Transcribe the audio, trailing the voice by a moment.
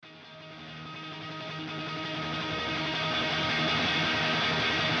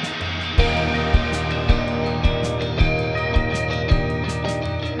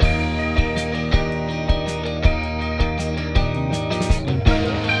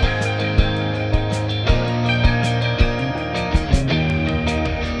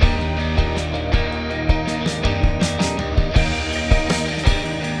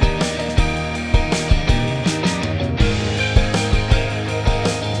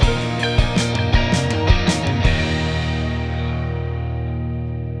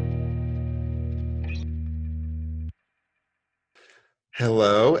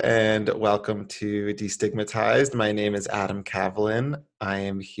Hello and welcome to Destigmatized. My name is Adam Kavlin. I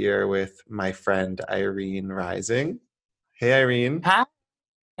am here with my friend Irene Rising. Hey Irene. Hi.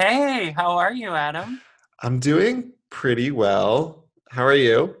 Hey, how are you, Adam? I'm doing pretty well. How are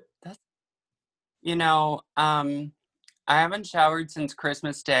you? That's, you know, um, I haven't showered since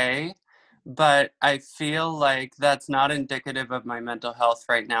Christmas Day, but I feel like that's not indicative of my mental health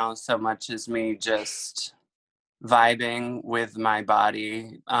right now so much as me just vibing with my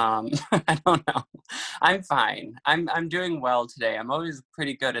body. I don't know. I'm fine. I'm doing well today. I'm always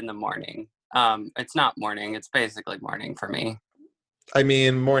pretty good in the morning. It's not morning, it's basically morning for me. I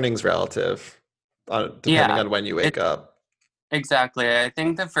mean, morning's relative, depending Yeah, on when you it wake up. exactly. I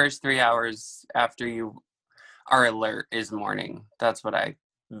think the first 3 hours after you our alert is morning. That's what I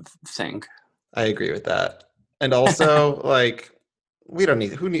think. I agree with that. And also, like, we don't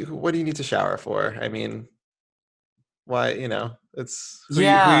need what do you need to shower for? I mean, why, it's who are you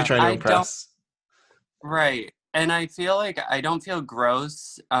Yeah, trying to I don't, impress? right. And I feel like I don't feel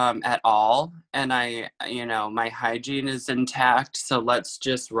gross at all. And my hygiene is intact. So let's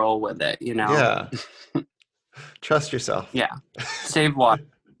just roll with it. Yeah, trust yourself. Yeah. Save water.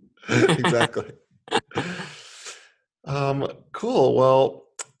 Exactly. Cool. Well,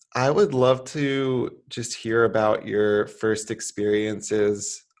 I would love to just hear about your first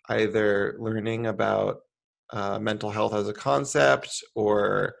experiences, either learning about mental health as a concept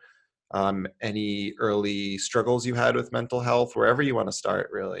or any early struggles you had with mental health, wherever you want to start,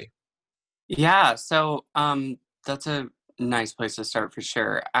 really. Yeah. So that's a nice place to start for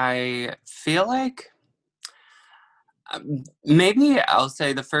sure. I feel like maybe I'll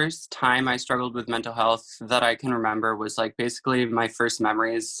say the first time I struggled with mental health that I can remember was like basically my first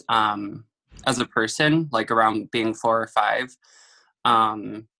memories as a person, like around being 4 or 5,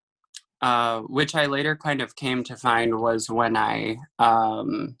 um, which I later kind of came to find was when I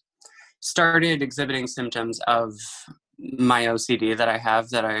started exhibiting symptoms of my OCD that I have,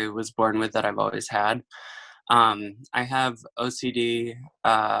 that I was born with, that I've always had. I have OCD,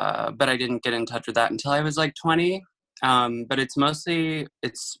 but I didn't get in touch with that until I was like 20. But it's mostly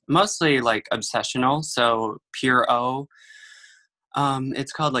like obsessional, so pure O.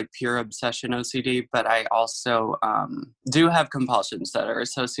 It's called like pure obsession OCD, but I also do have compulsions that are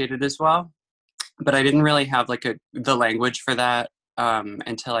associated as well. But I didn't really have like the language for that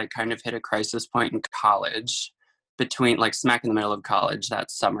until I kind of hit a crisis point in college, between like smack in the middle of college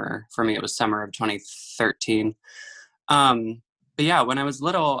that summer. For me, it was summer of 2013. But yeah, when I was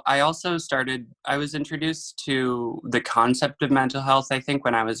little, I was introduced to the concept of mental health, I think,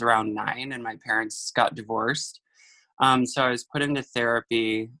 when I was around 9 and my parents got divorced. So I was put into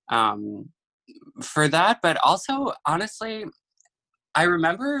therapy for that. But also, honestly, I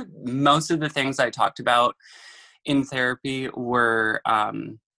remember most of the things I talked about in therapy were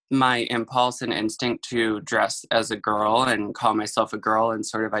my impulse and instinct to dress as a girl and call myself a girl and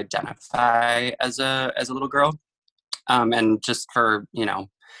sort of identify as a little girl. And just for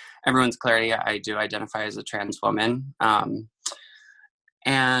everyone's clarity, I do identify as a trans woman.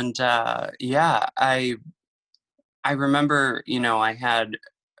 And yeah, I remember I had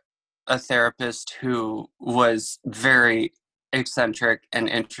a therapist who was very eccentric and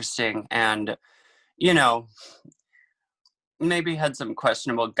interesting, and you know maybe had some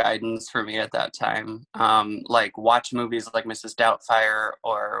questionable guidance for me at that time. Like watch movies like Mrs. Doubtfire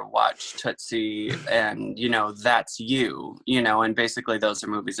or watch Tootsie, and that's and basically those are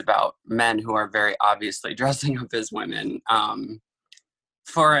movies about men who are very obviously dressing up as women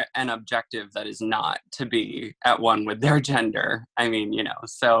for an objective that is not to be at one with their gender. I mean,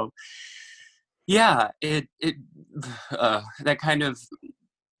 so yeah, it that kind of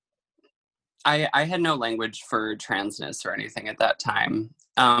I had no language for transness or anything at that time.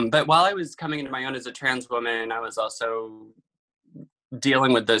 But while I was coming into my own as a trans woman, I was also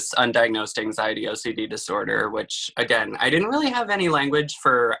dealing with this undiagnosed anxiety OCD disorder, which again, I didn't really have any language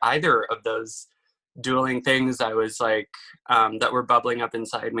for either of those dueling things. I was like, that were bubbling up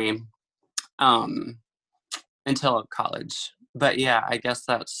inside me um, until college. But yeah, I guess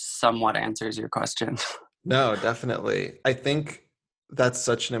that somewhat answers your question. No, definitely. I think that's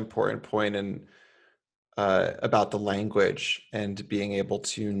such an important point in about the language and being able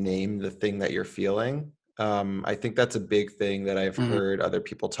to name the thing that you're feeling. I think that's a big thing that I've Mhm. heard other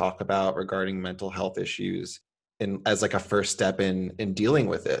people talk about regarding mental health issues in as like a first step in dealing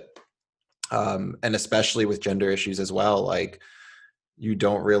with it. And especially with gender issues as well. Like you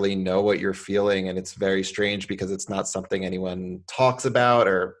don't really know what you're feeling, and it's very strange because it's not something anyone talks about,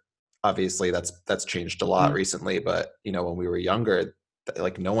 or obviously that's changed a lot recently, but when we were younger,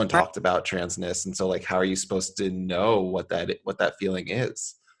 like no one Right. talked about transness, and so like how are you supposed to know what that feeling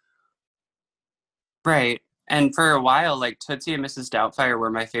is? Right. And for a while, like Tootsie and Mrs. Doubtfire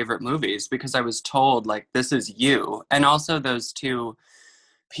were my favorite movies because I was told like this is you. And also those two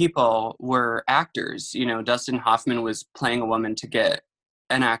people were actors. You know, Dustin Hoffman was playing a woman to get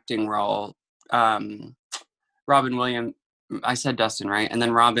an acting role. Robin Williams, I said Dustin, right? And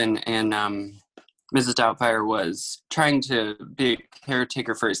then Robin and Mrs. Doubtfire was trying to be a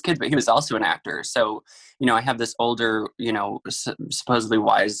caretaker for his kids, but he was also an actor. So, you know, I have this older, you know, supposedly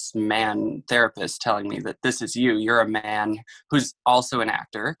wise man therapist telling me that this is you. You're a man who's also an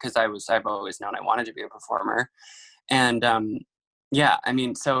actor, because I've always known I wanted to be a performer. And yeah, I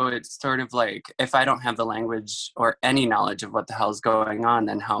mean, so it's sort of like if I don't have the language or any knowledge of what the hell's going on,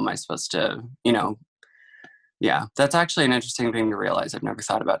 then how am I supposed to, you know, yeah, that's actually an interesting thing to realize. I've never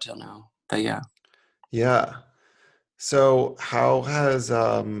thought about till now. But yeah. Yeah. So how has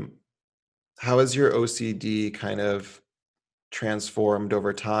your OCD kind of transformed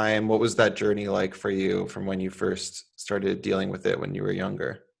over time? What was that journey like for you from when you first started dealing with it when you were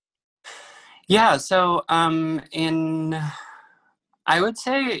younger? Yeah, so in I would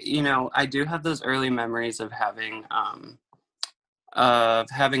say, you know, I do have those early memories of having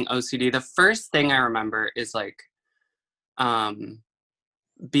OCD. The first thing I remember is like um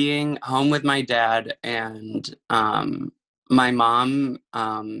being home with my dad and my mom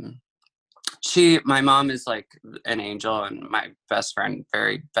my mom is like an angel and my best friend,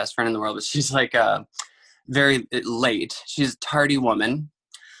 very best friend in the world, but she's like very late. She's a tardy woman.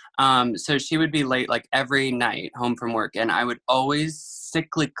 So she would be late like every night home from work, and I would always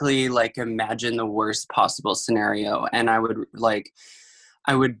cyclically like imagine the worst possible scenario, and I would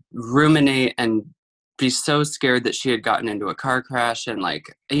ruminate and be so scared that she had gotten into a car crash. And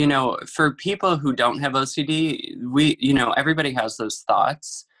like, you know, for people who don't have OCD, we, you know, everybody has those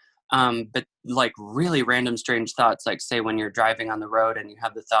thoughts. But like really random strange thoughts, like say when you're driving on the road and you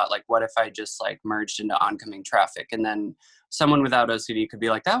have the thought like, what if I just like merged into oncoming traffic? And then someone without OCD could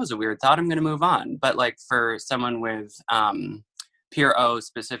be like, that was a weird thought, I'm going to move on. But like for someone with pure O,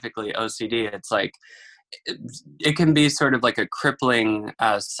 specifically OCD, it's like it can be sort of like a crippling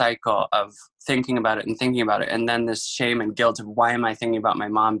cycle of thinking about it and thinking about it, and then this shame and guilt of why am I thinking about my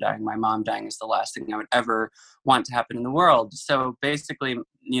mom dying? My mom dying is the last thing I would ever want to happen in the world. So basically,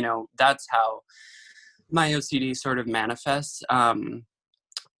 you know, that's how my OCD sort of manifests. And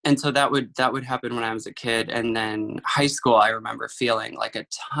so that would happen when I was a kid. And then high school, I remember feeling like a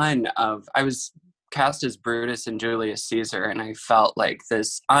ton of, I was cast as Brutus and Julius Caesar, and I felt like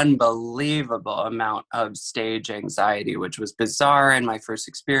this unbelievable amount of stage anxiety, which was bizarre in my first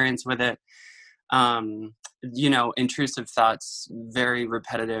experience with it. You know, intrusive thoughts, very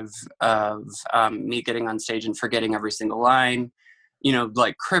repetitive, of me getting on stage and forgetting every single line, you know,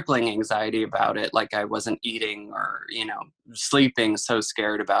 like crippling anxiety about it, like I wasn't eating or, you know, sleeping, so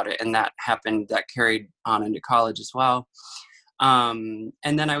scared about it. And that carried on into college as well. And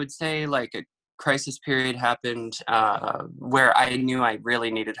then I would say like a crisis period happened where I knew I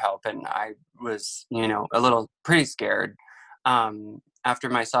really needed help, and I was, you know, a little pretty scared. After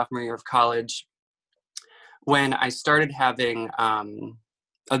my sophomore year of college, when I started having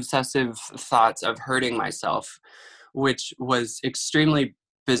obsessive thoughts of hurting myself, which was extremely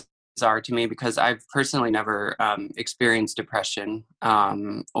bizarre to me because I've personally never experienced depression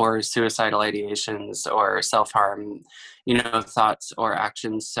or suicidal ideations or self harm, you know, thoughts or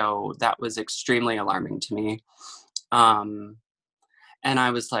actions. So that was extremely alarming to me. Um, and I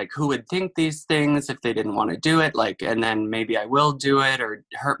was like, who would think these things if they didn't want to do it? Like, and then maybe I will do it or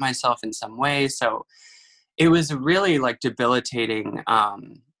hurt myself in some way. So it was a really like debilitating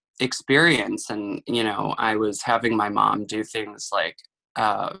experience. And you know, I was having my mom do things like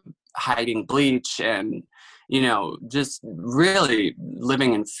uh, hiding bleach and, you know, just really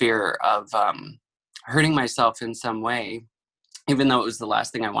living in fear of hurting myself in some way, even though it was the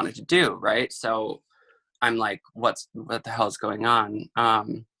last thing I wanted to do, right? So I'm like, what the hell is going on?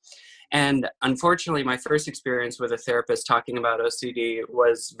 And unfortunately, my first experience with a therapist talking about OCD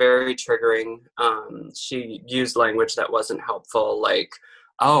was very triggering. She used language that wasn't helpful, like,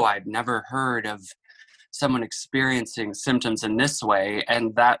 oh, I've never heard of someone experiencing symptoms in this way.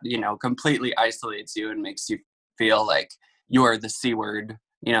 And that, you know, completely isolates you and makes you feel like you're the C word,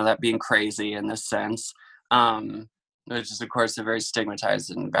 you know, that being crazy in this sense, which is, of course, a very stigmatized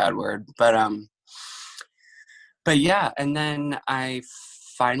and bad word. But yeah, and then I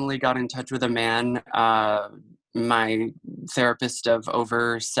finally got in touch with a man, my therapist of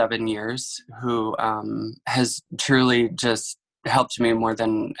over 7 years, who has truly just helped me more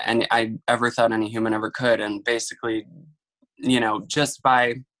than I ever thought any human ever could, and basically just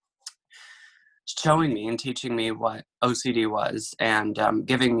by showing me and teaching me what OCD was, and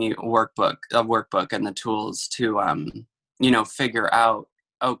giving me a workbook and the tools to, figure out,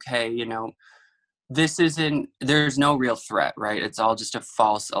 okay, there's no real threat, right? It's all just a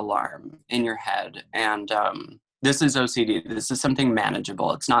false alarm in your head. And this is OCD. This is something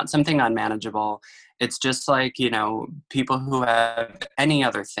manageable. It's not something unmanageable. It's just like, people who have any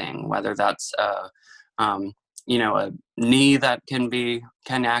other thing, whether that's a knee that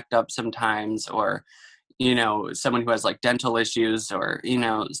can act up sometimes, or someone who has like dental issues, or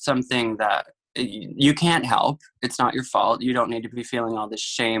something that you can't help. It's not your fault. You don't need to be feeling all this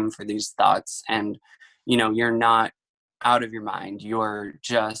shame for these thoughts. And you're not out of your mind. You're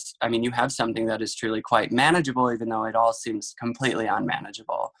just, you have something that is truly quite manageable, even though it all seems completely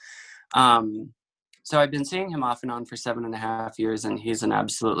unmanageable. So I've been seeing him off and on for 7.5 years, and he's an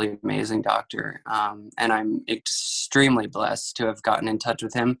absolutely amazing doctor. And I'm extremely blessed to have gotten in touch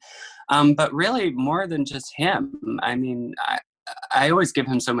with him. But really, more than just him, I always give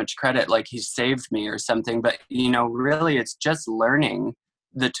him so much credit, like he saved me or something. But, really, it's just learning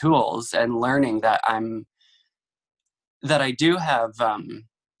the tools and learning that I do have,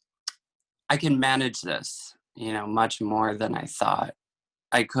 I can manage this, much more than I thought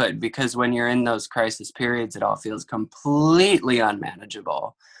I could, because when you're in those crisis periods, it all feels completely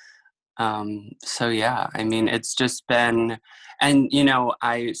unmanageable. So yeah, it's just been, and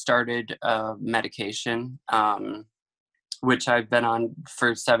I started medication, which I've been on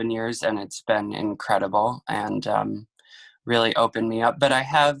for 7 years, and it's been incredible, and really opened me up. But I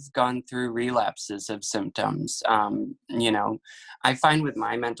have gone through relapses of symptoms. I find with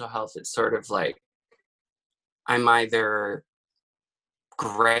my mental health, it's sort of like I'm either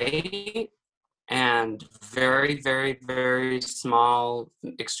great and very, very, very small,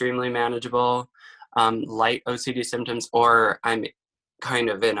 extremely manageable, light OCD symptoms, or I'm kind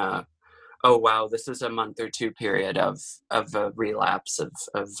of in a, oh wow, this is a month or two period of a relapse of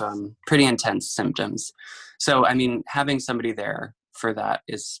pretty intense symptoms. So having somebody there for that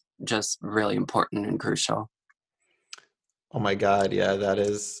is just really important and crucial. Oh my God, yeah, that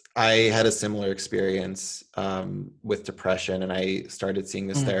is. I had a similar experience with depression, and I started seeing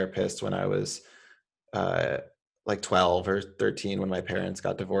this Mm. therapist when I was uh, like 12 or 13 when my parents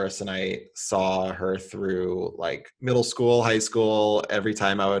got divorced, and I saw her through like middle school, high school, every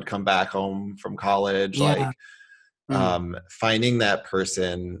time I would come back home from college. Yeah. Like Mm. finding that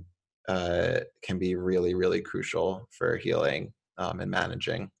person can be really, really crucial for healing and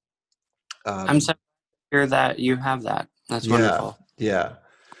managing. I'm so Um, hear that you have that. That's yeah, wonderful. yeah.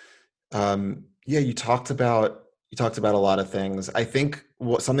 Yeah, you talked about a lot of things. I think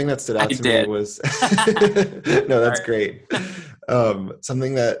something that stood I out to me did. was no, that's Sorry. great.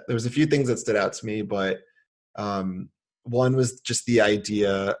 Something that there was a few things that stood out to me, but um, one was just the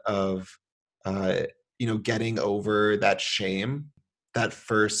idea of uh, getting over that shame, that Mm.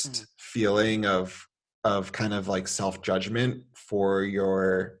 first feeling of kind of like self-judgment for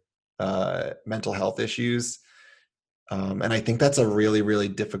your mental health issues. And I think that's a really, really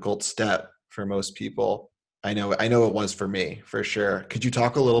difficult step for most people. I know it was for me, for sure. Could you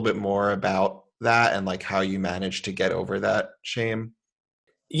talk a little bit more about that and like how you managed to get over that shame?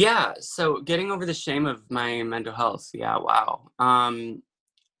 Yeah, so getting over the shame of my mental health. Yeah, wow.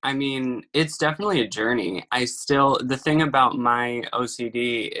 It's definitely a journey. The thing about my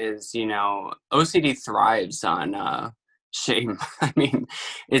OCD is, OCD thrives on shame.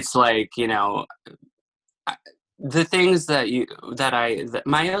 It's like, I- the things that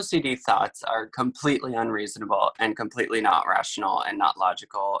my OCD thoughts are completely unreasonable and completely not rational and not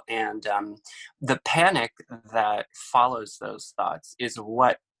logical. And the panic that follows those thoughts is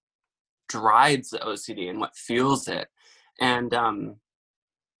what drives the OCD and what fuels it. And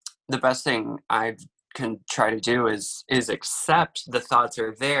the best thing I can try to do is accept the thoughts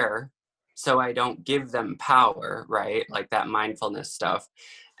are there, so I don't give them power, right? Like that mindfulness stuff.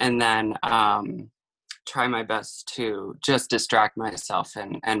 And then try my best to just distract myself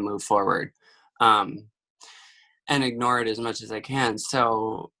and move forward, um, and ignore it as much as I can.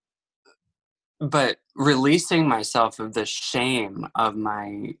 So, but releasing myself of the shame of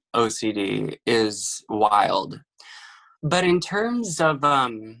my OCD is wild. But in terms of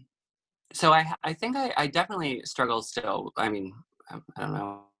so I think I definitely struggle still. I don't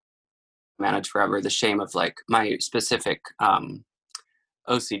know, manage forever the shame of like my specific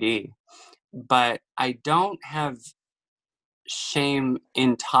OCD, but I don't have shame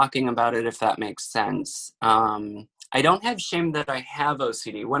in talking about it, if that makes sense. I don't have shame that I have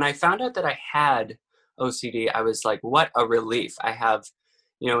OCD. When I found out that I had OCD, I was like, what a relief. I have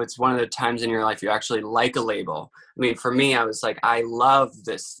it's one of the times in your life you actually like a label. I mean, for me, I was like, I love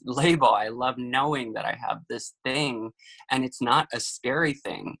this label. I love knowing that I have this thing, and it's not a scary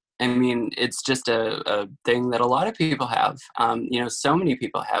thing. I mean, it's just a thing that a lot of people have. So many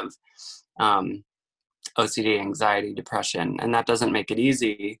people have um, OCD, anxiety, depression, and that doesn't make it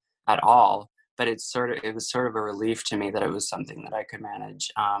easy at all. But it was sort of a relief to me that it was something that I could manage.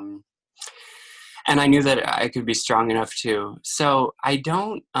 And I knew that I could be strong enough to. So I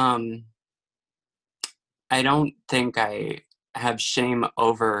don't think I have shame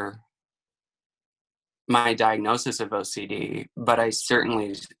over my diagnosis of OCD, but I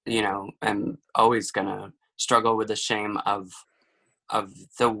certainly, am always gonna struggle with the shame of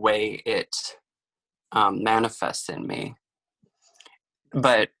the way it manifests in me.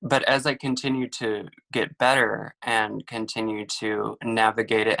 But as I continue to get better and continue to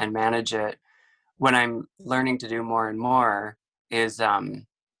navigate it and manage it, what I'm learning to do more and more is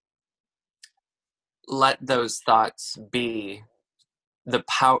let those thoughts be the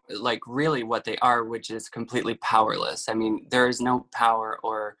power, like really what they are, which is completely powerless. I mean, there is no power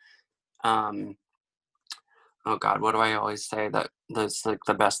or um oh god, what do I always say that's like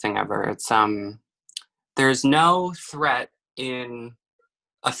the best thing ever? It's there's no threat in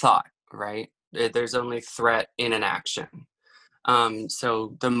a thought, right? There's only threat in an action.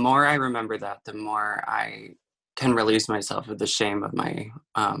 So the more I remember that, the more I can release myself of the shame of my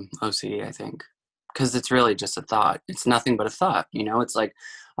OCD, I think. Because it's really just a thought. It's nothing but a thought, It's like,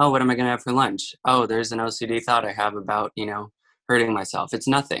 oh, what am I going to have for lunch? Oh, there's an OCD thought I have about, hurting myself. It's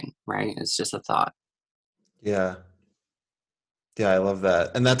nothing, right? It's just a thought. Yeah. Yeah, I love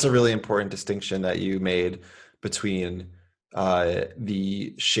that. And that's a really important distinction that you made between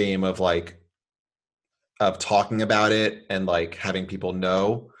the shame of talking about it and like having people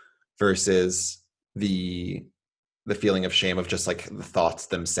know versus the the feeling of shame of just like the thoughts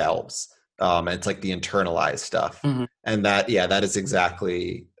themselves. And it's like the internalized stuff. Hmm. And that, yeah, that is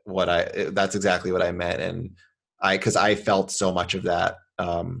exactly that's exactly what I meant. And cause I felt so much of that.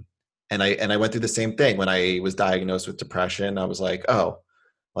 And I went through the same thing when I was diagnosed with depression. I was like, oh,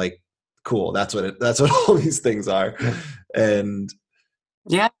 like, cool. That's what all these things are. And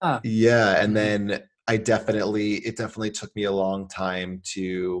Yeah. yeah. And Hmm. then it definitely took me a long time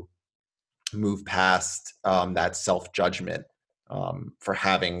to move past that self judgment for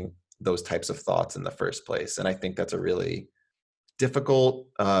having those types of thoughts in the first place. And I think that's a really difficult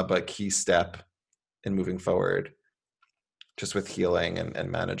but key step in moving forward, just with healing and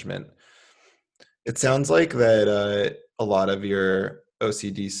management. It sounds like that a lot of your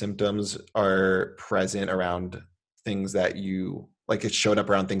OCD symptoms are present around things that you like, it showed up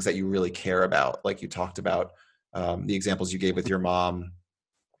around things that you really care about. Like you talked about the examples you gave with your mom,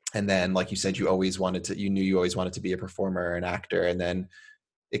 and then like you said you knew you always wanted to be a performer, an actor, and then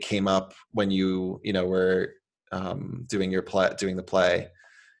it came up when you were doing the play.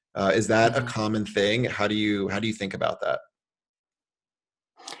 Is that a Hmm. common thing? How do you think about that?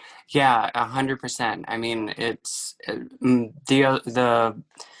 Yeah, 100%. I mean, it's the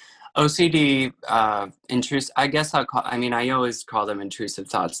OCD intrusive. I guess I mean, I always call them intrusive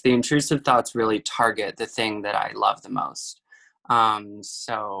thoughts. The intrusive thoughts really target the thing that I love the most.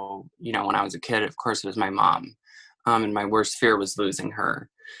 So when I was a kid, of course, it was my mom, and my worst fear was losing her.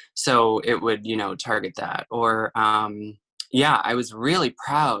 So it would target that. Or yeah, I was really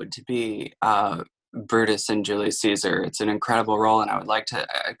proud to be Brutus and Julius Caesar. It's an incredible role, and I would like to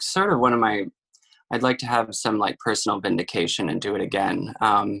sort of one of my I'd like to have some like personal vindication and do it again,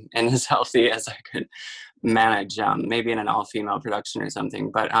 and as healthy as I could manage, maybe in an all-female production or something.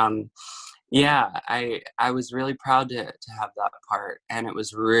 But yeah, I was really proud to have that part, and it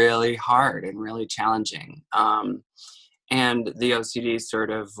was really hard and really challenging. And the OCD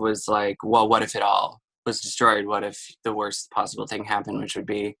sort of was like, well, what if it all was destroyed? What if the worst possible thing happened, which would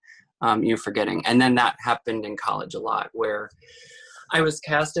be you forgetting? And then that happened in college a lot, where I was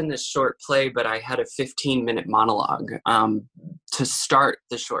cast in this short play, but I had a 15-minute monologue to start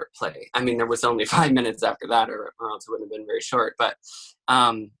the short play. I mean, there was only 5 minutes after that, or else it wouldn't have been very short. But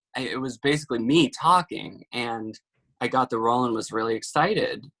it was basically me talking, and I got the role and was really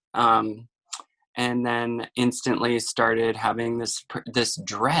excited. And then instantly started having this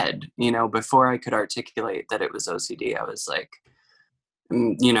dread. Before I could articulate that it was OCD, I was like,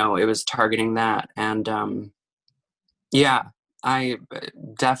 it was targeting that, and yeah, I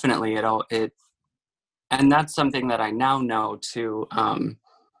definitely and that's something that I now know to,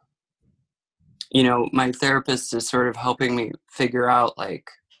 my therapist is sort of helping me figure out, like,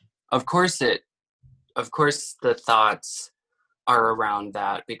 of course the thoughts are around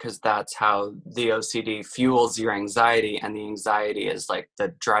that, because that's how the OCD fuels your anxiety, and the anxiety is like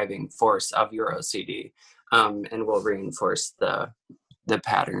the driving force of your OCD, and will reinforce the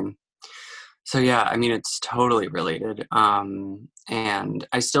pattern. So yeah, I mean, it's totally related. And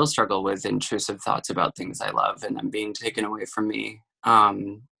I still struggle with intrusive thoughts about things I love and them being taken away from me.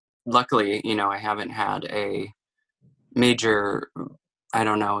 Luckily, I haven't had a major, I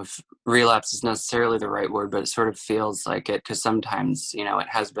don't know if relapse is necessarily the right word, but it sort of feels like it, because sometimes, it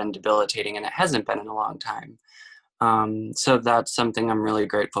has been debilitating and it hasn't been in a long time. So that's something I'm really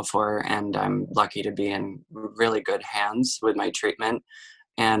grateful for. And I'm lucky to be in really good hands with my treatment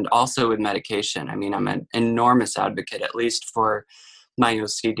and also with medication. I mean, I'm an enormous advocate, at least for my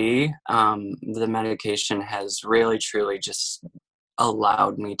OCD. The medication has really, truly just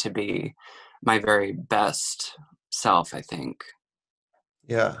allowed me to be my very best self, I think.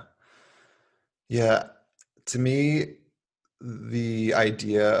 Yeah. Yeah. To me, the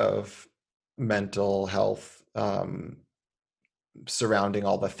idea of mental health surrounding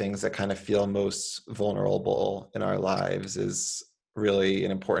all the things that kind of feel most vulnerable in our lives is really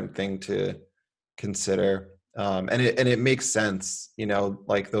an important thing to consider. And it makes sense,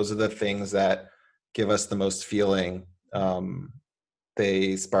 like those are the things that give us the most feeling.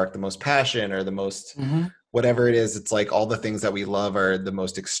 They spark the most passion or the most Mm-hmm. whatever it is. It's like all the things that we love are the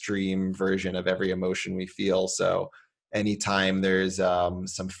most extreme version of every emotion we feel. So anytime there's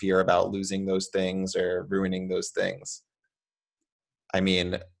some fear about losing those things or ruining those things, I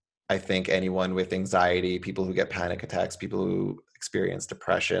mean, I think anyone with anxiety, people who get panic attacks, people who experience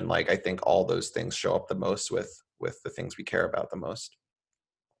depression, like I think all those things show up the most with the things we care about the most.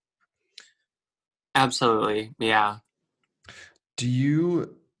 Absolutely. Yeah. Do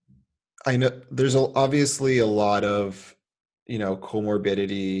you I know there's obviously a lot of,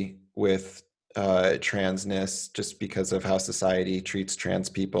 comorbidity with transness just because of how society treats trans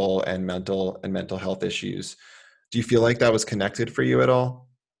people and mental health issues. Do you feel like that was connected for you at all?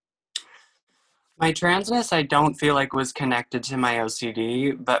 My transness, I don't feel like was connected to my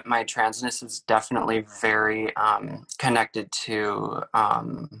OCD, but my transness is definitely very connected to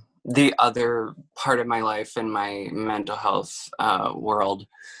the other part of my life in my mental health world,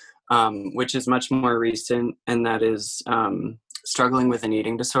 which is much more recent, and that is struggling with an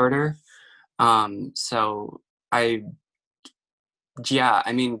eating disorder. So I, yeah,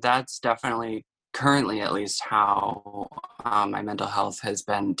 I mean, that's definitely currently at least how my mental health has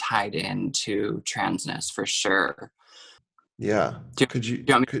been tied into transness for sure. Yeah. Do, do Could you you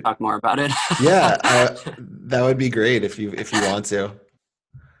want me to could talk more about it? Yeah, that would be great if you want to.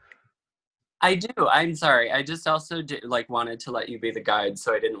 I do. I'm sorry. I just also like wanted to let you be the guide,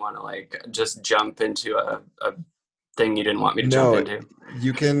 so I didn't want to like just jump into a thing you didn't want me to jump No, into.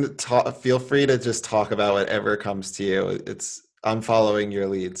 you can talk. Feel free to just talk about whatever comes to you. I'm following your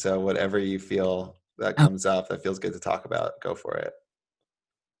lead, so whatever you feel that comes up that feels good to talk about, go for it.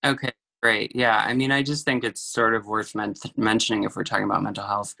 Okay, great. Yeah, I mean, I just think it's sort of worth mentioning if we're talking about mental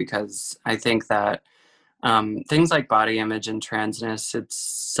health, because I think that things like body image and transness, it's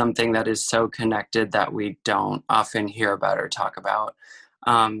something that is so connected that we don't often hear about or talk about.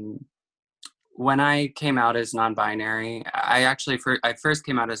 Um, when I came out as non-binary, I first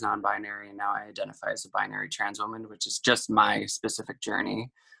came out as non-binary, and now I identify as a binary trans woman, which is just my specific journey,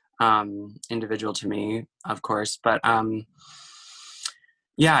 individual to me, of course. But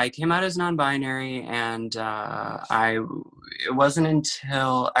yeah, I came out as non-binary, and it wasn't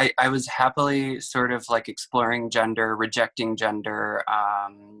until I was happily sort of like exploring gender, rejecting gender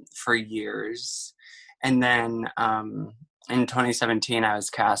for years. And then in 2017, I was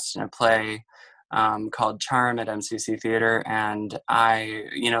cast in a play called Charm at MCC Theater. And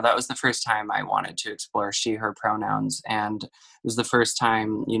that was the first time I wanted to explore she, her pronouns. And it was the first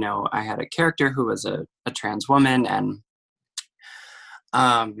time, I had a character who was a trans woman, and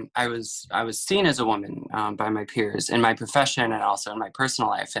I was seen as a woman by my peers in my profession and also in my personal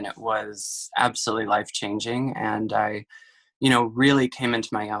life, and it was absolutely life changing. And I, really came into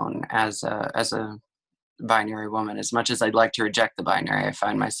my own as a binary woman. As much as I'd like to reject the binary, I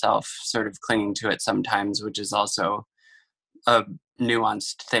find myself sort of clinging to it sometimes, which is also a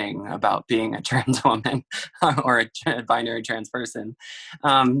nuanced thing about being a trans woman or a binary trans person.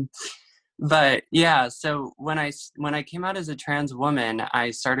 Um, but yeah, so when I came out as a trans woman, I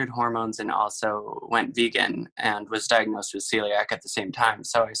started hormones and also went vegan and was diagnosed with celiac at the same time.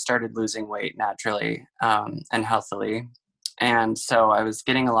 So I started losing weight naturally and healthily, and so I was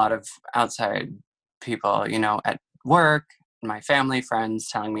getting a lot of outside people, at work, my family, friends,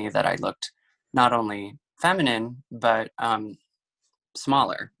 telling me that I looked not only feminine but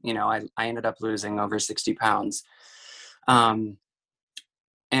smaller. I ended up losing over 60 pounds Um,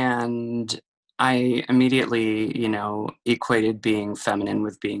 and I immediately, equated being feminine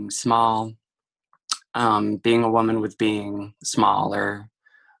with being small, being a woman with being smaller,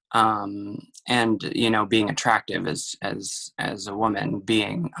 and being attractive as a woman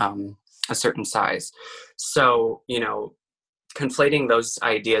being a certain size. So conflating those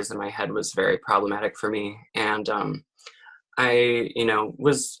ideas in my head was very problematic for me, and I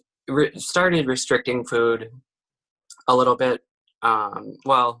was started restricting food a little bit,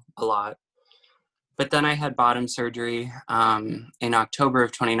 well, a lot. But then I had bottom surgery in October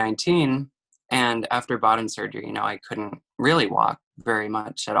of 2019. And after bottom surgery, I couldn't really walk very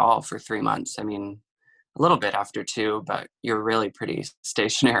much at all for 3 months. I mean, a little bit after two, but you're really pretty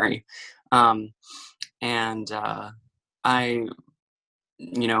stationary. Um, and I,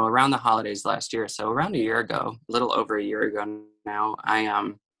 around the holidays last year, so around a year ago, a little over a year ago now,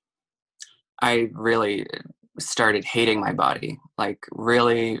 I really started hating my body, like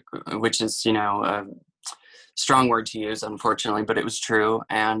really, which is, a strong word to use, unfortunately, but it was true.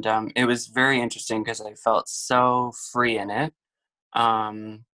 And it was very interesting because I felt so free in it.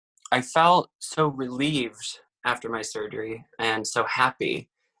 Um, I felt so relieved after my surgery and so happy.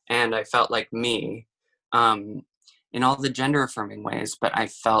 And I felt like me um, in all the gender affirming ways, but I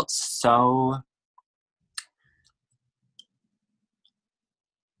felt so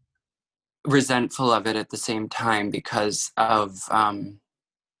resentful of it at the same time because of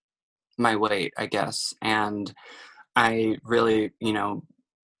my weight, I guess. And I really,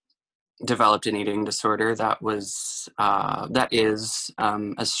 developed an eating disorder that is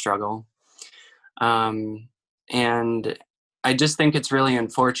a struggle, um, and I just think it's really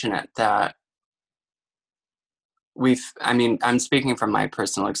unfortunate that I mean, I'm speaking from my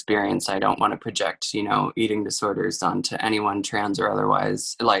personal experience. I don't want to project eating disorders onto anyone, trans or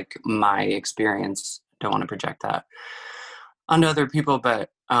otherwise, like my experience. Don't want to project that onto other people, but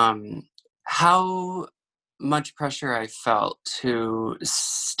how much pressure I felt to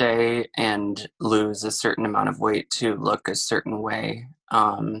stay and lose a certain amount of weight to look a certain way.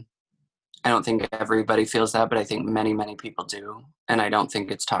 I don't think everybody feels that, but I think many, many people do. And I don't think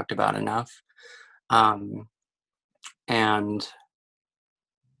it's talked about enough. Um, and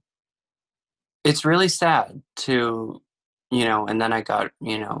it's really sad to, and then I got,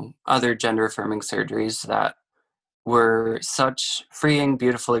 other gender affirming surgeries that were such freeing,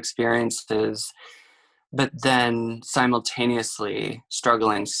 beautiful experiences, but then simultaneously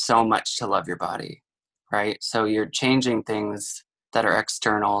struggling so much to love your body, right? So you're changing things that are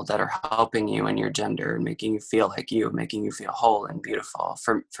external, that are helping you in your gender and making you feel like you, making you feel whole and beautiful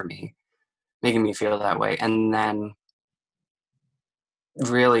for me, making me feel that way. And then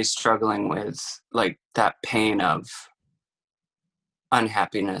really struggling with like that pain of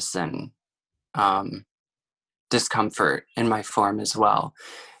unhappiness and um, discomfort in my form as well.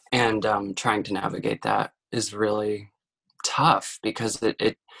 And trying to navigate that is really tough because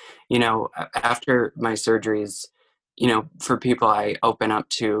it after my surgeries, for people I open up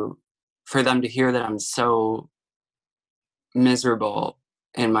to, for them to hear that I'm so miserable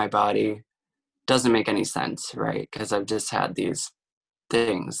in my body doesn't make any sense, right? Because I've just had these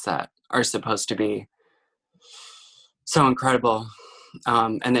things that are supposed to be so incredible,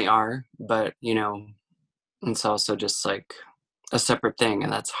 and they are, but it's also just like a separate thing,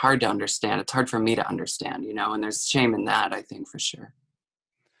 and that's hard to understand. It's hard for me to understand, and there's shame in that, I think, for sure.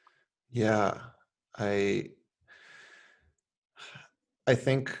 Yeah, I I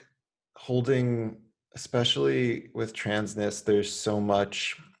think holding, especially with transness, there's so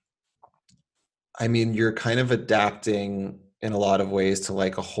much. I mean, you're kind of adapting in a lot of ways to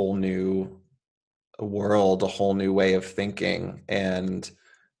like a whole new world, a whole new way of thinking, and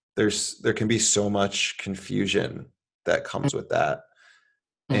there can be so much confusion that comes with that.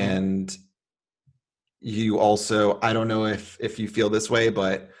 Mm-hmm. And you also, I don't know if you feel this way,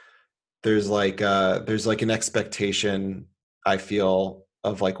 but there's like an expectation, I feel,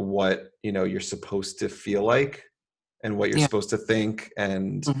 of like what you're supposed to feel like and what you're Yeah. supposed to think,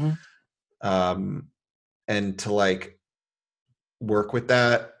 Mm-hmm. um and to like work with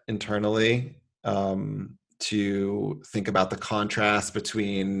that internally, to think about the contrast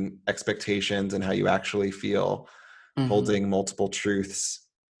between expectations and how you actually feel. Mm-hmm. Holding multiple truths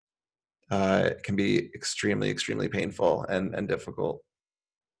can be extremely, extremely painful and difficult.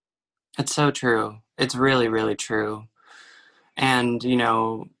 It's so true. It's really, really true. And,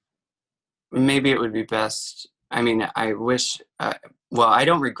 maybe it would be best. I mean, I wish, well, I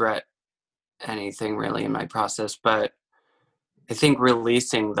don't regret anything really in my process, but I think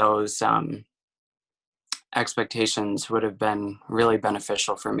releasing those expectations would have been really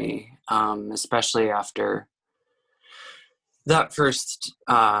beneficial for me, especially after that first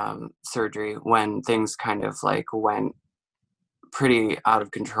surgery, when things kind of like went pretty out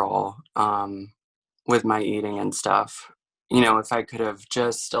of control with my eating and stuff, you know, if I could have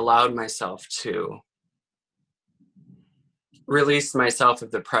just allowed myself to release myself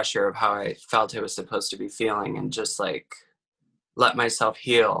of the pressure of how I felt I was supposed to be feeling, and just like let myself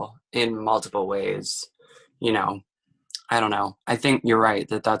heal in multiple ways, you know, I don't know. I think you're right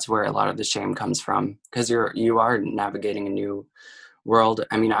that that's where a lot of the shame comes from, because you are navigating a new world.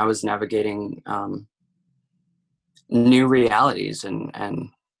 I mean, I was navigating new realities, and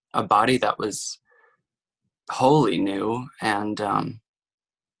a body that was wholly new, and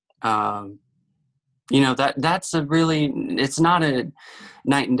you know, that's a really, it's not a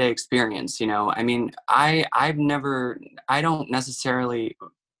night and day experience, you know. I mean, I don't necessarily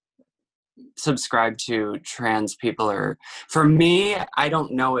subscribe to trans people, or for me, I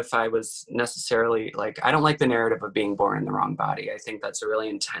don't know if I was necessarily like, I don't like the narrative of being born in the wrong body. I think that's a really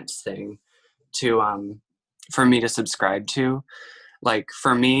intense thing to for me to subscribe to. Like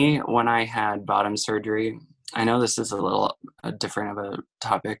for me, when I had bottom surgery, I know this is a little different of a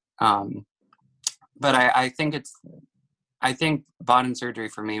topic, but I think bottom surgery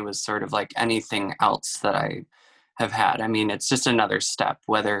for me was sort of like anything else that I have had. I mean, it's just another step,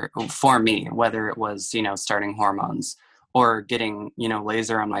 whether for me, whether it was, you know, starting hormones or getting, you know,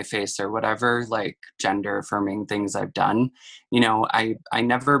 laser on my face or whatever, like gender affirming things I've done. You know, I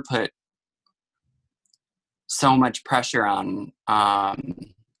never put so much pressure on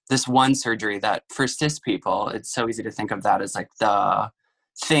this one surgery that for cis people, it's so easy to think of that as like the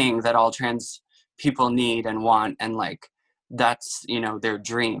thing that all trans people need and want, and like that's, you know, their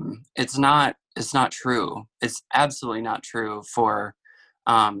dream. It's not true. It's absolutely not true for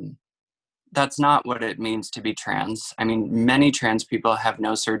that's not what it means to be trans. I mean, many trans people have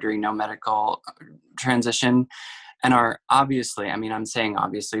no surgery, no medical transition, and are obviously, I mean, I'm saying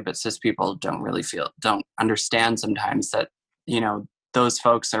obviously, but cis people don't understand sometimes that, you know, those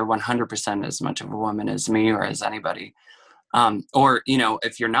folks are 100% as much of a woman as me or as anybody. Or, you know,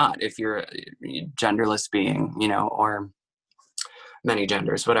 if you're not, if you're a genderless being, you know, or many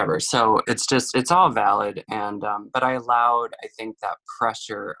genders, whatever. So it's just, it's all valid. And, but I allowed, I think, that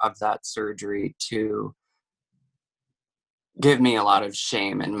pressure of that surgery to give me a lot of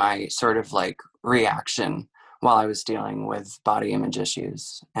shame in my sort of like reaction while I was dealing with body image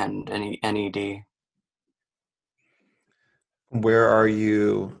issues and NED. Where are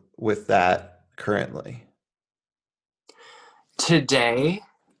you with that currently? Today,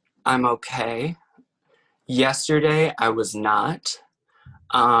 I'm okay. Yesterday, I was not.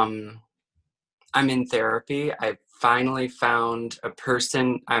 Um, I'm in therapy. I finally found a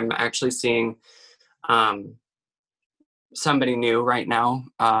person. I'm actually seeing um, somebody new right now,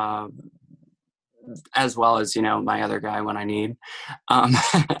 as well as, you know, my other guy when I need. Um,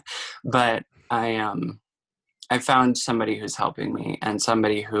 but I found somebody who's helping me and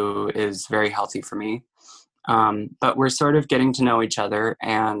somebody who is very healthy for me. But we're sort of getting to know each other,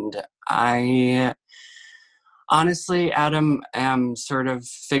 and I honestly, Adam, am sort of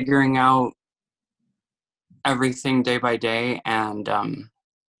figuring out everything day by day, and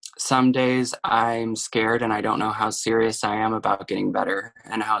some days I'm scared and I don't know how serious I am about getting better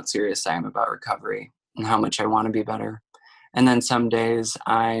and how serious I am about recovery and how much I want to be better. And then some days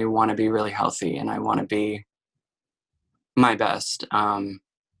I want to be really healthy and I want to be my best. And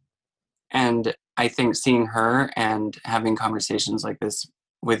I think seeing her and having conversations like this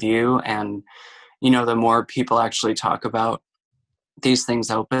with you, and, you know, the more people actually talk about these things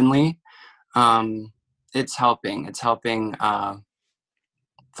openly, um, it's helping. It's helping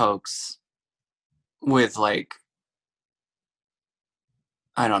folks with like,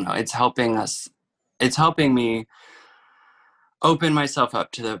 I don't know, it's helping us, it's helping me open myself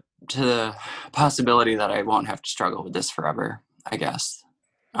up to the possibility that I won't have to struggle with this forever, I guess.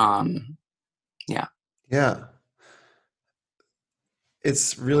 Yeah. Yeah.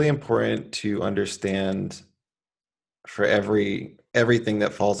 It's really important to understand for everything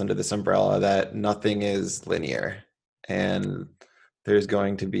that falls under this umbrella that nothing is linear, and there's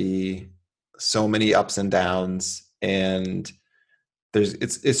going to be so many ups and downs, and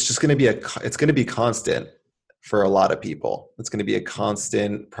it's just going to be it's going to be constant for a lot of people. It's going to be a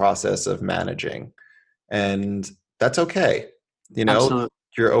constant process of managing, and that's okay. You know, Absolutely.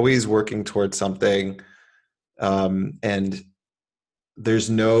 you're always working towards something, and there's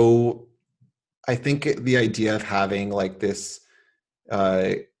no, I think the idea of having like this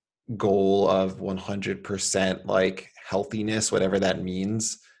uh, goal of 100% like healthiness, whatever that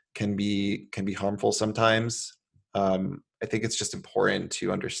means, can be harmful sometimes. I think it's just important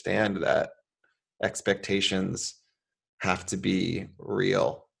to understand that expectations have to be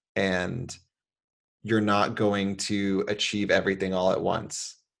real, and you're not going to achieve everything all at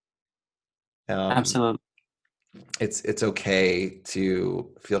once. Um, Absolutely. it's okay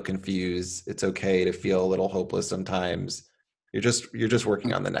to feel confused. It's okay to feel a little hopeless sometimes. You're just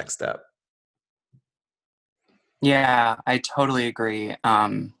working on the next step. Yeah, I totally agree.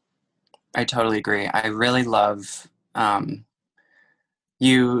 I totally agree. I really love um,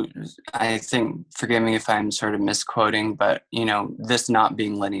 you. I think, forgive me if I'm sort of misquoting, but this not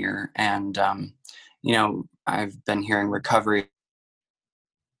being linear, and I've been hearing recovery,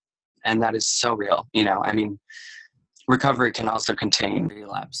 and that is so real. I mean, recovery can also contain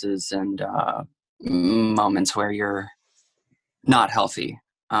relapses and moments where you're not healthy,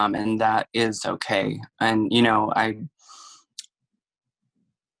 and that is okay. And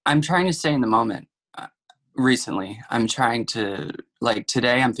I'm trying to stay in the moment. Recently, I'm trying to, like,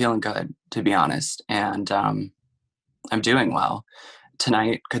 today I'm feeling good, to be honest, and I'm doing well.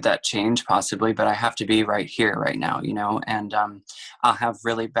 Tonight, could that change? Possibly, but I have to be right here, right now, and I'll have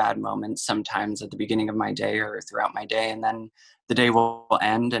really bad moments sometimes at the beginning of my day or throughout my day, and then the day will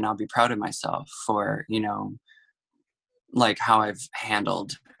end and I'll be proud of myself for, like how I've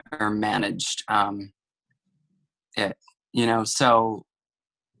handled or managed it, so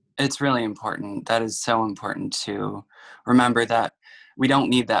it's really important. That is so important to remember, that we don't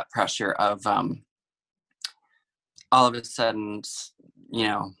need that pressure of all of a sudden, you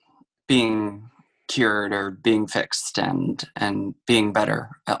know, being cured or being fixed and being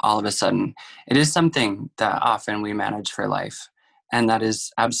better all of a sudden. It is something that often we manage for life, and that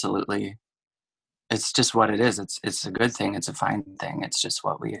is absolutely, it's just what it is. It's a good thing. It's a fine thing. It's just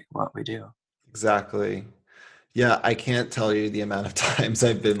what we do. Exactly. Yeah, I can't tell you the amount of times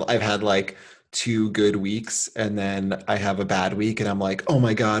I've had like 2 good weeks and then I have a bad week and I'm like, oh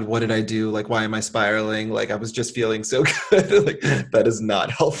my God, what did I do? Like, why am I spiraling? Like, I was just feeling so good. Like, that is not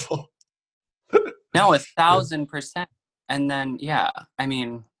helpful. No, a Yeah. 1,000%. And then, yeah, I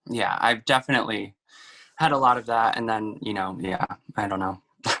mean, yeah, I've definitely had a lot of that. And then, yeah, I don't know.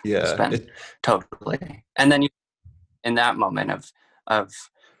 It's Yeah. been totally. And then in that moment of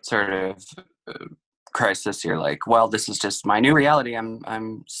sort of uh, crisis, you're like, well, this is just my new reality.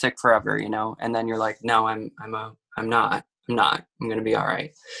 I'm sick forever, And then you're like, no, I'm not. I'm going to be all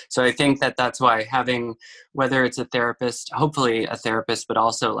right. So I think that that's why having, whether it's a therapist, hopefully a therapist, but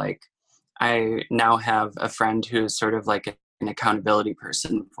also like I now have a friend who's sort of like an accountability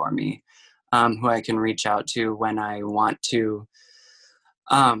person for me, who I can reach out to when I want to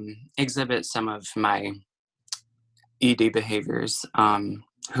exhibit some of my ED behaviors,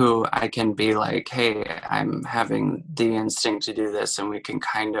 who I can be like, hey, I'm having the instinct to do this, and we can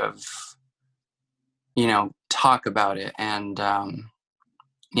kind of, talk about it and,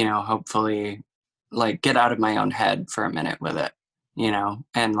 hopefully like get out of my own head for a minute with it,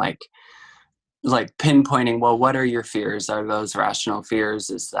 and like pinpointing, well, what are your fears? Are those rational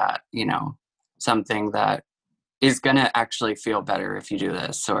fears? Is that, something that is going to actually feel better if you do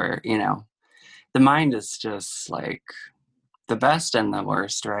this? Or, the mind is just like the best and the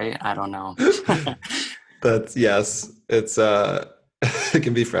worst, right? I don't know. That's yes. It's it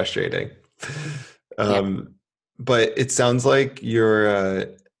can be frustrating. Yeah. Um, but it sounds like you're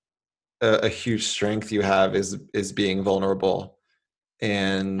a huge strength you have is being vulnerable.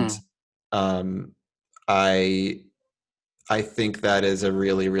 And Mm. um, I I think that is a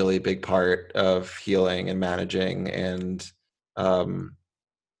really, really big part of healing and managing. And um,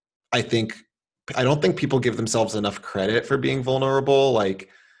 I think I don't think people give themselves enough credit for being vulnerable. Like,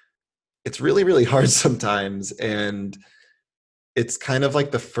 it's really, really hard sometimes, and it's kind of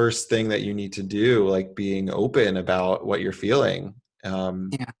like the first thing that you need to do, like being open about what you're feeling.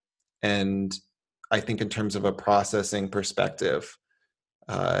 Um, Yeah. and I think in terms of a processing perspective,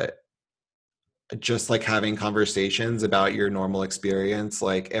 uh, just like having conversations about your normal experience,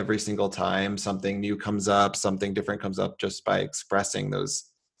 like every single time something new comes up, something different comes up, just by expressing those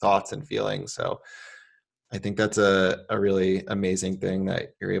thoughts and feelings. So I think that's a really amazing thing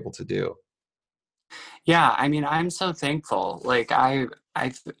that you're able to do. Yeah. I mean, I'm so thankful. Like I,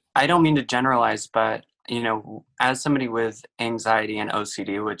 I don't mean to generalize, but as somebody with anxiety and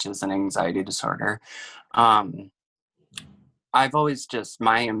OCD, which is an anxiety disorder, um, I've always just,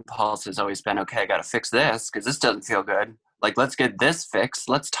 my impulse has always been, okay, I got to fix this because this doesn't feel good. Like, let's get this fixed.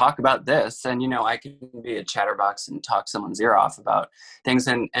 Let's talk about this. And, I can be a chatterbox and talk someone's ear off about things.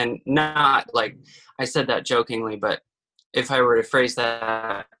 And not like, I said that jokingly, but if I were to phrase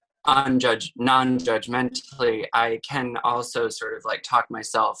that non-judgmentally, I can also sort of like talk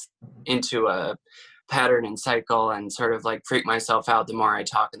myself into a pattern and cycle and sort of like freak myself out the more I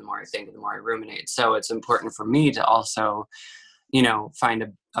talk and the more I think and the more I ruminate. So it's important for me to also,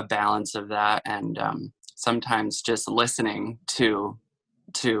 find a balance of that. And sometimes just listening to,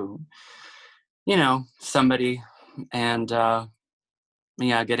 somebody and,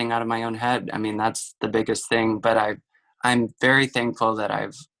 yeah, getting out of my own head. I mean, that's the biggest thing, but I'm very thankful that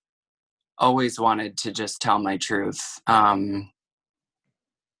I've always wanted to just tell my truth. And,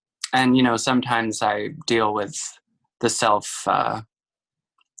 sometimes I deal with the self, I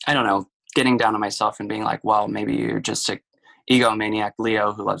don't know, getting down on myself and being like, well, maybe you're just a egomaniac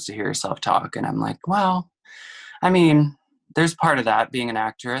Leo who loves to hear yourself talk. And I'm like, well, I mean, there's part of that being an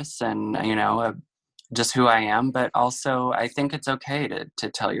actress and, just who I am, but also I think it's okay to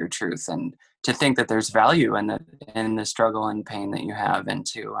tell your truth and to think that there's value in the struggle and pain that you have, and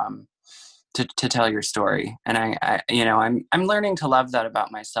to tell your story. And I'm learning to love that about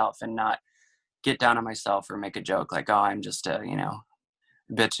myself and not get down on myself or make a joke like, oh, I'm just a,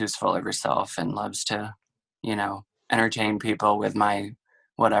 bitch who's full of herself and loves to, entertain people with my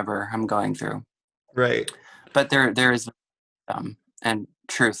whatever I'm going through. Right. But there is and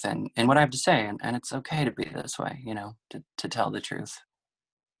truth in what I have to say, and it's okay to be this way, to tell the truth.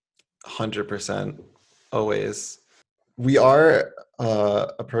 100%. Always. We are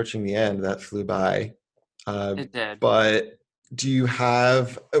approaching the end. That flew by. It did. But do you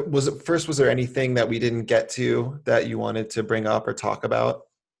have, was there anything that we didn't get to that you wanted to bring up or talk about?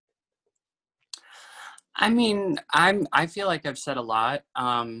 I mean, I feel like I've said a lot.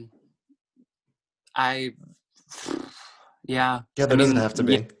 I yeah. Yeah, I there doesn't mean, have to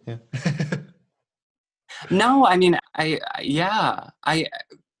be. Yeah. no, I mean, yeah,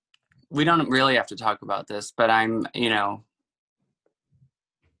 we don't really have to talk about this, but I'm,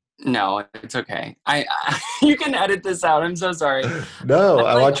 no, it's okay. You can edit this out. I'm so sorry. No, I'm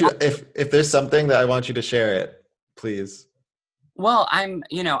I like, want you, if there's something that I want you to share it, please. well, I'm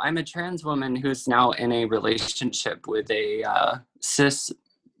a trans woman who's now in a relationship with a cis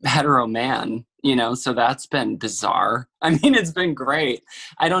hetero man, so that's been bizarre. I mean, it's been great.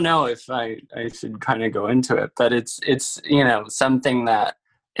 I don't know if I should kind of go into it, but it's something that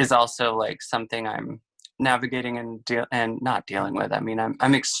is also like something I'm navigating and not dealing with. I mean,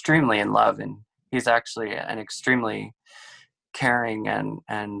 I'm extremely in love, and he's actually an extremely caring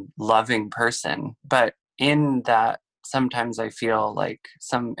and loving person. But in that, sometimes I feel like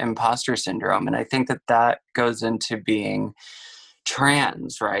some imposter syndrome, and I think that goes into being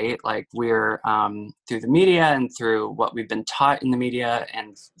trans, right? Like we're through the media and through what we've been taught in the media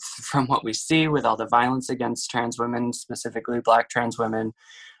and from what we see with all the violence against trans women, specifically Black trans women,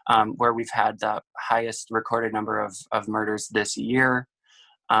 where we've had the highest recorded number of murders this year,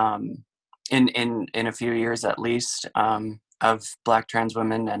 in a few years at least, of Black trans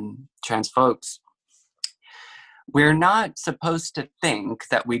women and trans folks. We're not supposed to think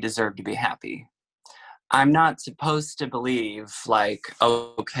that we deserve to be happy. I'm not supposed to believe like,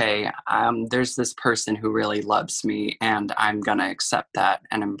 okay, there's this person who really loves me and I'm going to accept that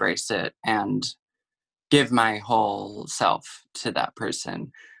and embrace it and give my whole self to that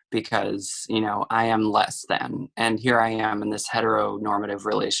person because, I am less than. And here I am in this heteronormative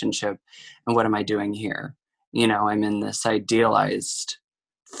relationship. And what am I doing here? I'm in this idealized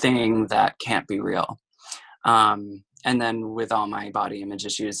thing that can't be real. And then with all my body image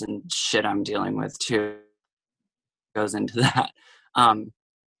issues and shit I'm dealing with too, goes into that.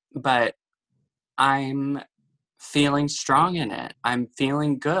 But I'm feeling strong in it. I'm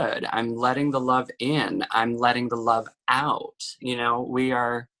feeling good. I'm letting the love in. I'm letting the love out. We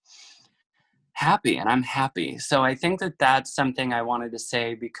are happy and I'm happy. So I think that that's something I wanted to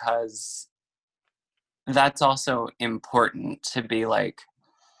say because that's also important to be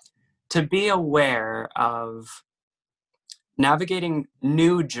aware of navigating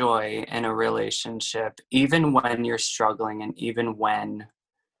new joy in a relationship, even when you're struggling and even when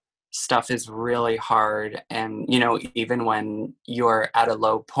stuff is really hard and even when you're at a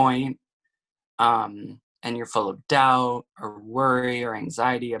low point, and you're full of doubt or worry or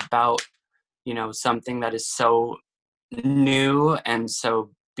anxiety about something that is so new and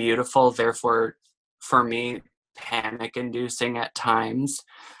so beautiful, therefore for me panic inducing at times,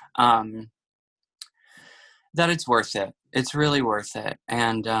 that it's worth it. It's really worth it.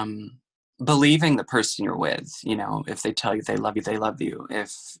 And believing the person you're with, if they tell you they love you, they love you.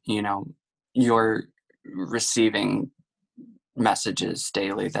 If you're receiving messages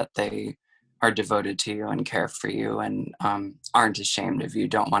daily that they are devoted to you and care for you and aren't ashamed of you,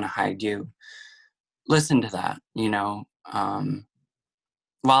 don't want to hide you, listen to that,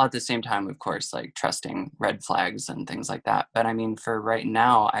 while at the same time, of course, like trusting red flags and things like that. But I mean, for right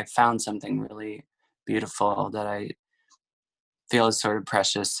now, I've found something really beautiful, that I feel is sort of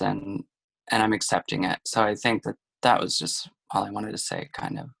precious, and I'm accepting it. So I think that that was just all I wanted to say,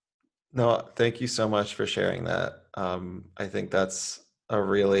 kind of. No, thank you so much for sharing that. I think that's a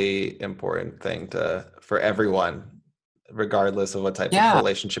really important thing for everyone, regardless of what type of Yeah,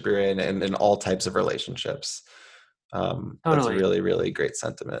 relationship you're in, and in all types of relationships. That's a totally. really, really great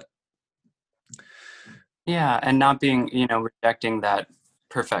sentiment. Yeah, and not being, rejecting that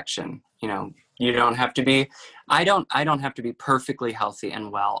perfection. You don't have to be I don't have to be perfectly healthy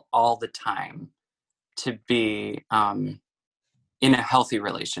and well all the time to be in a healthy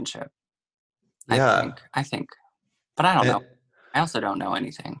relationship. Yeah, I think. But I don't know. and I also don't know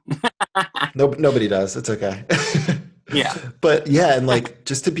anything. nobody does. It's okay. Yeah. But yeah, and like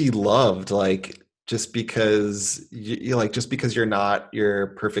just to be loved, like just because you like just because you're not your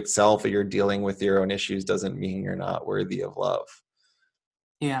perfect self or you're dealing with your own issues doesn't mean you're not worthy of love.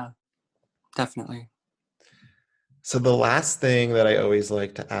 Yeah, definitely. So the last thing that I always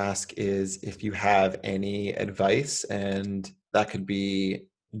like to ask is if you have any advice, and that could be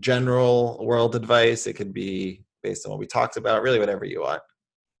general world advice, it could be based on what we talked about, really whatever you want.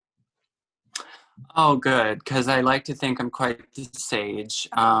 Oh, good, because I like to think I'm quite the sage.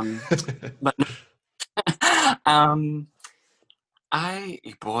 But um,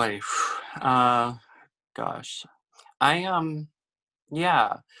 boy, uh, gosh, I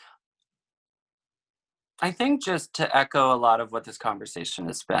yeah, I think just to echo a lot of what this conversation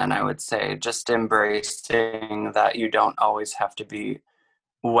has been, I would say just embracing that you don't always have to be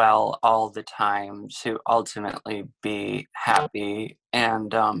well all the time to ultimately be happy.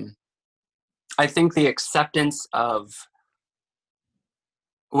 And I think the acceptance of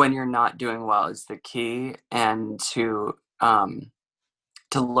when you're not doing well is the key, and to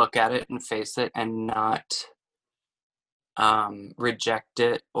look at it and face it and not reject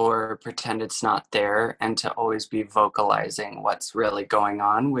it or pretend it's not there, and to always be vocalizing what's really going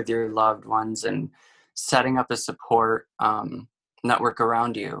on with your loved ones, and setting up a support network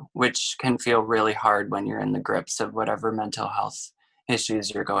around you, which can feel really hard when you're in the grips of whatever mental health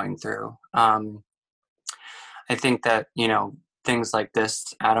issues you're going through. I think that, things like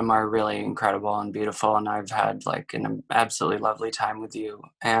this, Adam, are really incredible and beautiful. And I've had like an absolutely lovely time with you.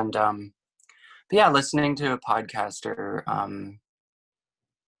 And but yeah, listening to a podcaster,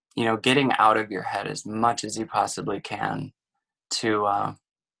 getting out of your head as much as you possibly can to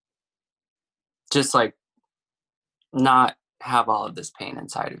just like not have all of this pain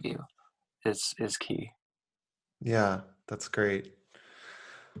inside of you is key. Yeah, that's great.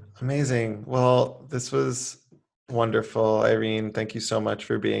 Amazing. Well, this was wonderful, Irene. Thank you so much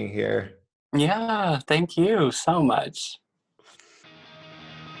for being here. Yeah, thank you so much.